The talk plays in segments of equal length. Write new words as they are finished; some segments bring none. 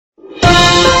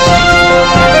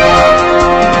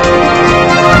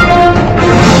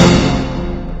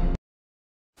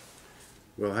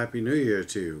Well, Happy New Year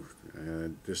to you.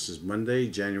 This is Monday,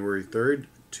 January 3rd,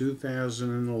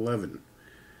 2011.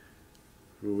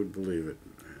 Who would believe it?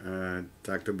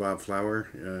 Dr. Bob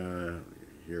Flower,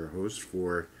 your host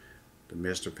for the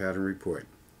Master Pattern Report.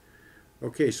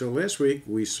 Okay, so last week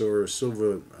we saw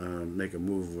silver make a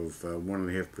move of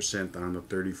 1.5% on the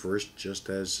 31st, just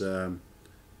as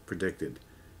predicted.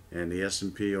 And the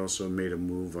S&P also made a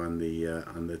move on the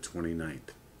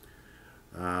 29th.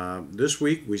 This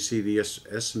week we see the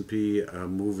S&P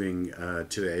moving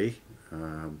today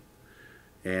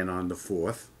and on the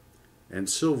 4th, and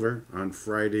silver on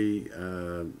Friday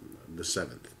the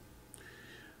 7th.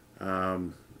 I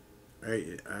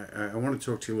want to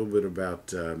talk to you a little bit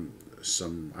about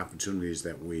some opportunities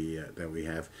that we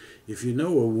have. If you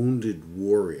know a wounded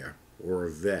warrior or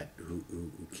a vet who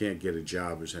can't get a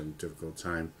job, is having a difficult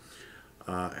time,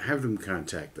 have them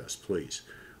contact us, please.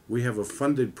 We have a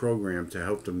funded program to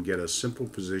help them get a simple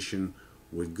position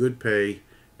with good pay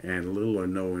and little or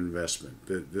no investment.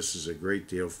 This is a great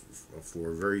deal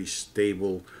for a very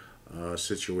stable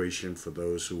situation for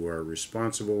those who are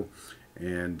responsible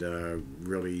and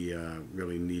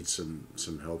really need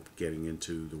some help getting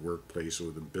into the workplace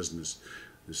or the business.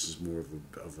 This is more of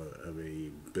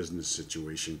a business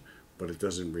situation, but it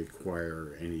doesn't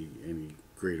require any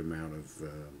great amount of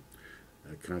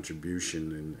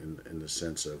contribution in the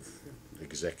sense of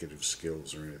executive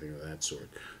skills or anything of that sort.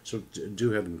 So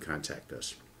do have them contact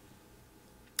us.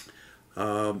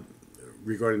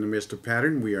 Regarding the master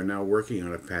pattern, we are now working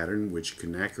on a pattern which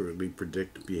can accurately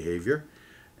predict behavior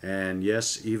and,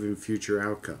 yes, even future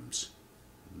outcomes.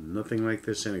 Nothing like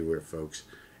this anywhere, folks,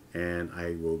 and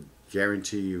I will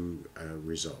guarantee you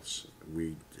results.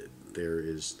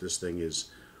 This thing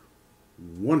is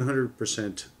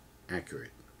 100%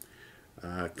 accurate.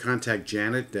 Contact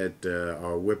Janet at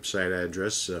our website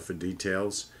address for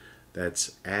details.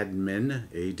 That's admin,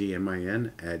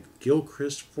 A-D-M-I-N, at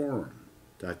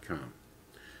gilchristforum.com.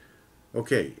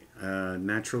 Okay,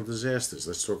 natural disasters.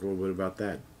 Let's talk a little bit about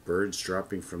that. Birds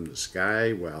dropping from the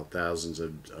sky while thousands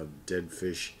of dead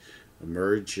fish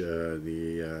emerge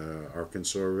the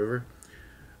Arkansas River.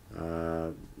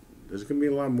 There's going to be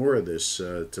a lot more of this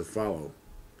to follow.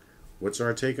 What's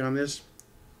our take on this?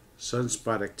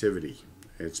 Sunspot activity.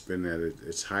 It's been at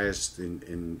its highest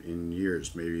in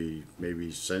years,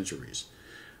 maybe centuries,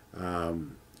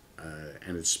 and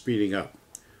it's speeding up.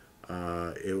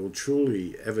 It will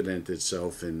truly evident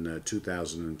itself in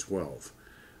 2012,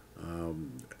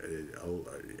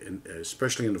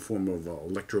 especially in the form of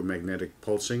electromagnetic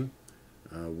pulsing,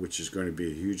 which is going to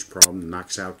be a huge problem,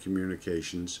 knocks out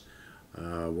communications.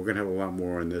 We're going to have a lot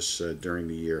more on this during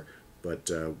the year.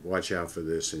 But watch out for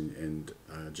this and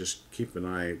just keep an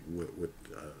eye with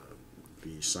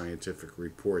the scientific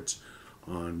reports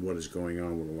on what is going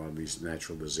on with a lot of these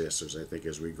natural disasters. I think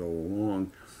as we go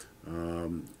along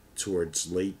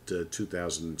towards late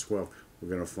 2012, we're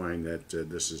going to find that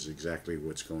this is exactly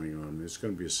what's going on. It's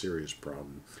going to be a serious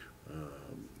problem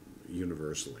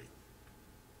universally.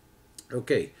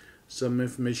 Okay, some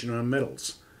information on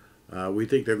metals. We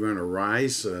think they're going to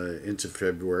rise into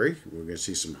February. We're going to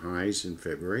see some highs in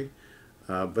February.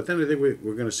 But then I think we're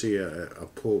going to see a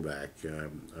pullback,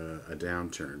 a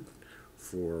downturn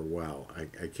for a while. I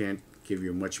can't give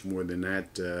you much more than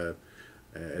that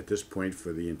at this point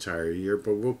for the entire year,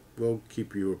 but we'll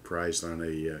keep you apprised on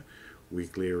a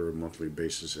weekly or a monthly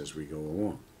basis as we go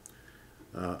along.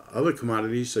 Other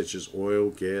commodities such as oil,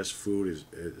 gas, food,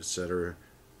 etc.,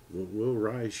 will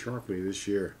rise sharply this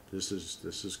year. This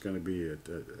is going to be a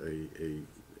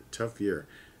tough year,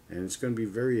 and it's going to be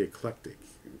very eclectic.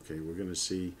 Okay, we're going to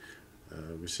see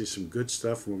we see some good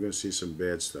stuff, and we're going to see some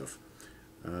bad stuff.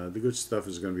 The good stuff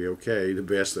is going to be okay. The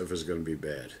bad stuff is going to be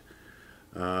bad.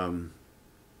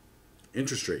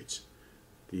 Interest rates.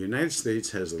 The United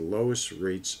States has the lowest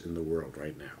rates in the world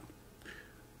right now,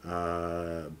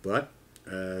 but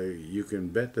you can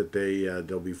bet that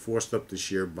they'll be forced up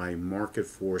this year by market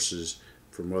forces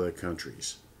from other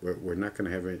countries. We're not going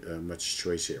to have much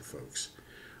choice here, folks.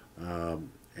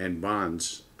 And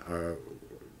bonds are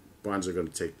going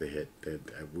to take the hit.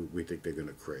 We think they're going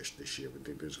to crash this year. We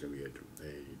think there's going to be a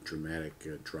dramatic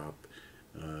drop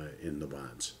in the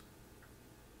bonds.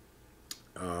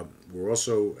 We're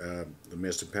also the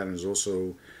master pattern is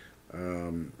also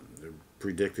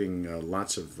predicting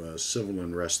lots of civil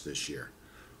unrest this year.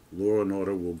 Law and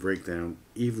order will break down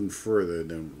even further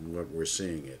than what we're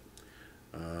seeing it.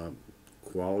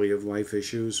 Quality of life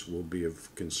issues will be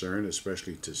of concern,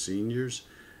 especially to seniors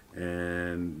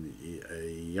and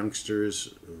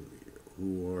youngsters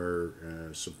who are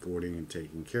supporting and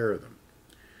taking care of them.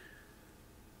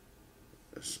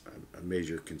 That's a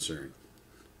major concern.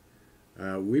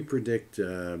 We predict,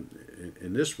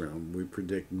 in this realm, we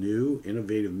predict new,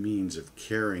 innovative means of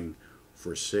caring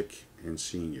for sick and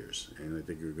seniors. And I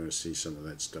think we're going to see some of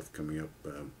that stuff coming up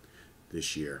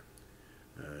this year,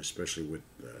 especially with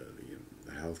the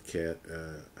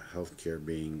healthcare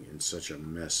being in such a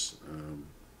mess.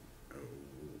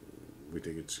 We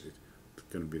think it's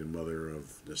going to be the mother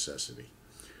of necessity.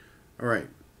 All right.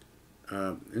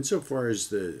 Insofar as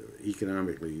the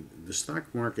economically, the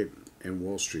stock market and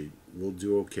Wall Street will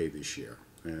do okay this year,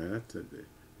 and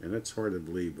that's hard to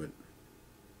believe, but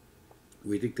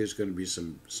we think there's going to be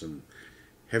some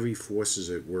heavy forces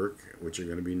at work which are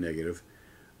going to be negative,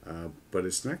 but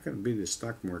it's not going to be the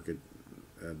stock market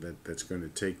that's going to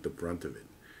take the brunt of it.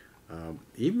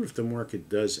 Even if the market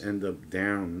does end up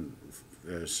down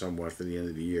somewhat for the end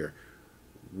of the year,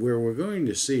 where we're going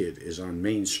to see it is on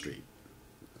Main Street.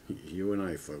 You and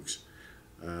I, folks.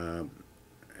 And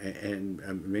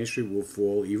Main Street will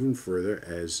fall even further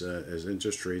as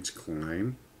interest rates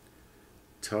climb.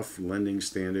 Tough lending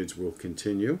standards will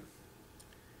continue,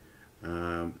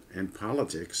 and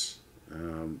politics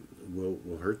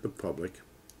will hurt the public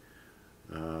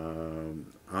on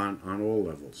all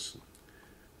levels.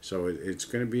 So it's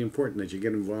going to be important that you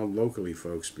get involved locally,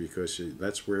 folks, because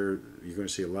that's where you're going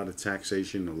to see a lot of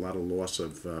taxation, a lot of loss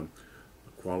of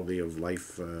quality of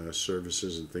life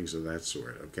services and things of that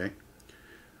sort. Okay.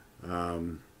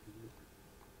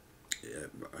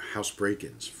 House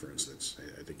break-ins, for instance,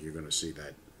 I think you're going to see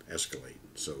that escalate.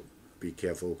 So be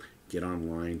careful. Get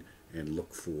online and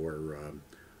look for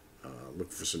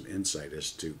some insight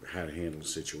as to how to handle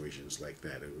situations like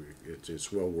that.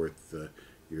 It's well worth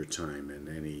your time and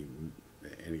any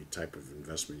type of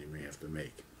investment you may have to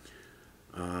make.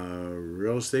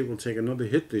 Real estate will take another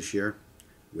hit this year.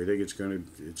 We think it's going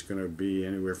to be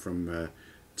anywhere from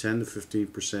 10 to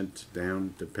 15%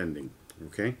 down, depending.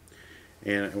 Okay,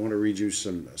 and I want to read you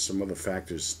some other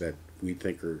factors that we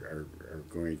think are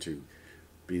going to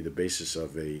be the basis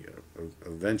of a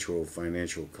eventual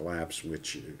financial collapse,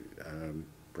 which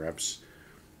perhaps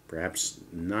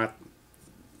not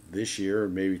this year, or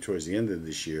maybe towards the end of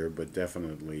this year, but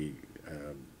definitely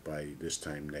by this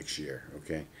time next year.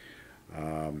 Okay.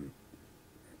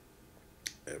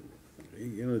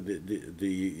 The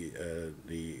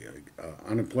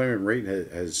unemployment rate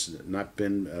has not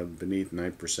been beneath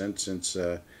 9% since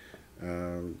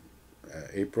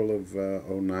April of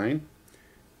 2009.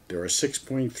 There are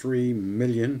 6.3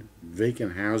 million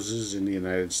vacant houses in the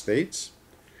United States.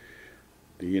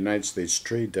 The United States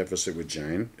trade deficit with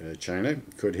China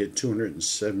could hit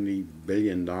 $270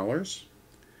 billion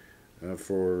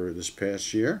for this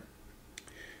past year.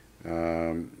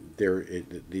 The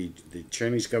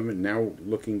Chinese government, now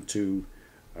looking to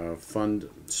fund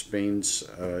Spain's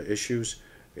issues,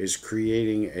 is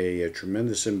creating a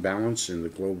tremendous imbalance in the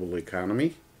global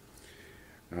economy.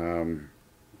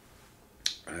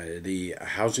 The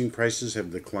housing prices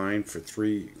have declined for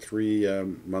three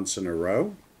months in a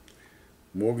row.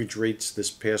 Mortgage rates this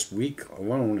past week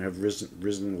alone have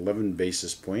risen 11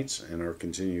 basis points and are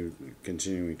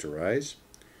continuing to rise.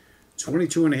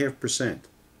 22.5%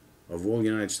 of all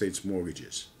United States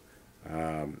mortgages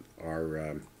are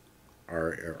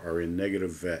in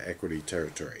negative equity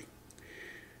territory.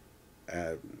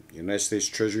 United States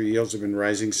Treasury yields have been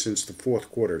rising since the fourth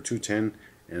quarter, 210,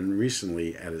 and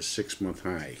recently at a 6-month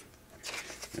high.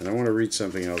 And I want to read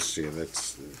something else to you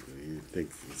that's, you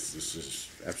think this is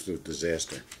absolute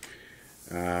disaster.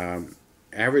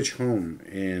 Average home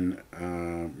in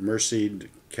Merced,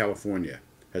 California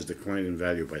has declined in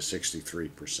value by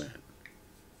 63%.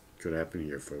 Could happen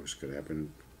here, folks. Could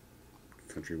happen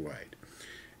countrywide.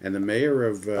 And the mayor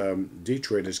of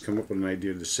Detroit has come up with an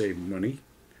idea to save money,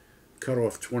 cut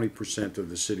off 20% of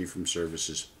the city from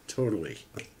services totally.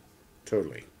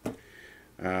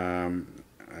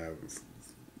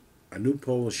 A new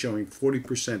poll is showing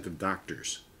 40% of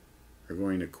doctors are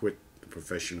going to quit the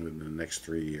profession within the next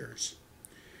 3 years.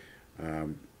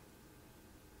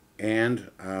 And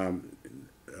a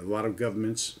lot of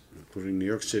governments, including New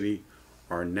York City,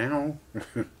 are now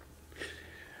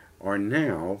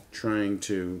trying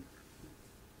to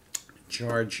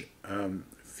charge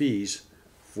fees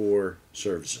for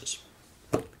services,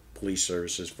 police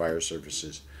services, fire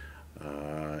services,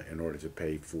 in order to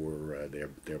pay for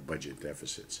their budget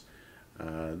deficits.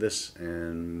 This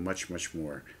and much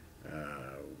more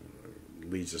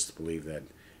leads us to believe that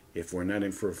if we're not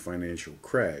in for a financial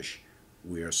crash,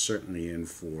 we are certainly in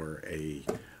for a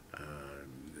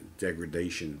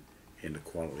degradation in the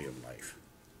quality of life.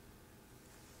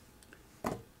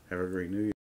 Have a great New Year.